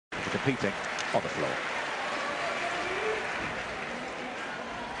competing on the floor.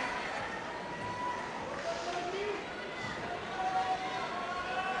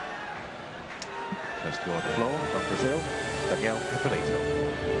 First go on the floor from Brazil, Daniele Hypolito.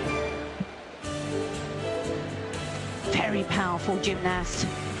 Very powerful gymnast.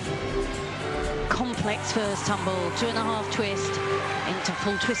 Complex first tumble, 2.5 twist into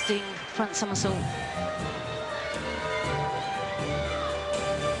full twisting front somersault.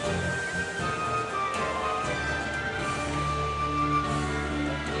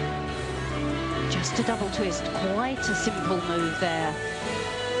 Just a double twist, quite a simple move there.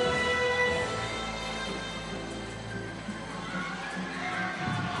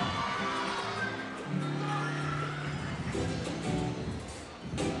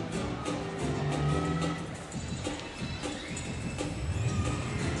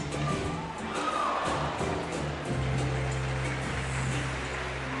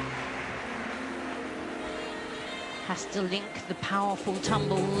 Has to link the powerful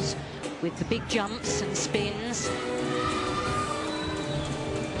tumbles with the big jumps and spins.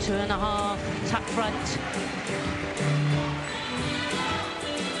 2.5 tuck front.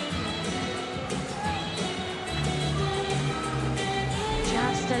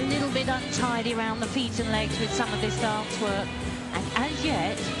 Just a little bit untidy around the feet and legs with some of this dance work. And as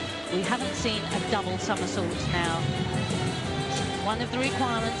yet, we haven't seen a double somersault now. One of the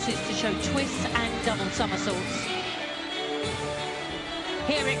requirements is to show twists and double somersaults.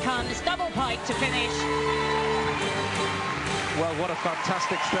 Here it comes, double pike to finish. Well, what a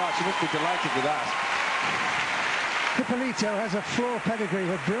fantastic start. She must be delighted with that. Hypolito has a floor pedigree.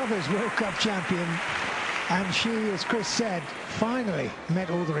 Her brother's World Cup champion. And she, as Chris said, finally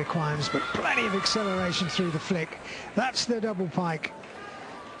met all the requirements, but plenty of acceleration through the flick. That's the double pike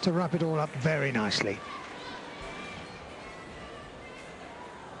to wrap it all up very nicely.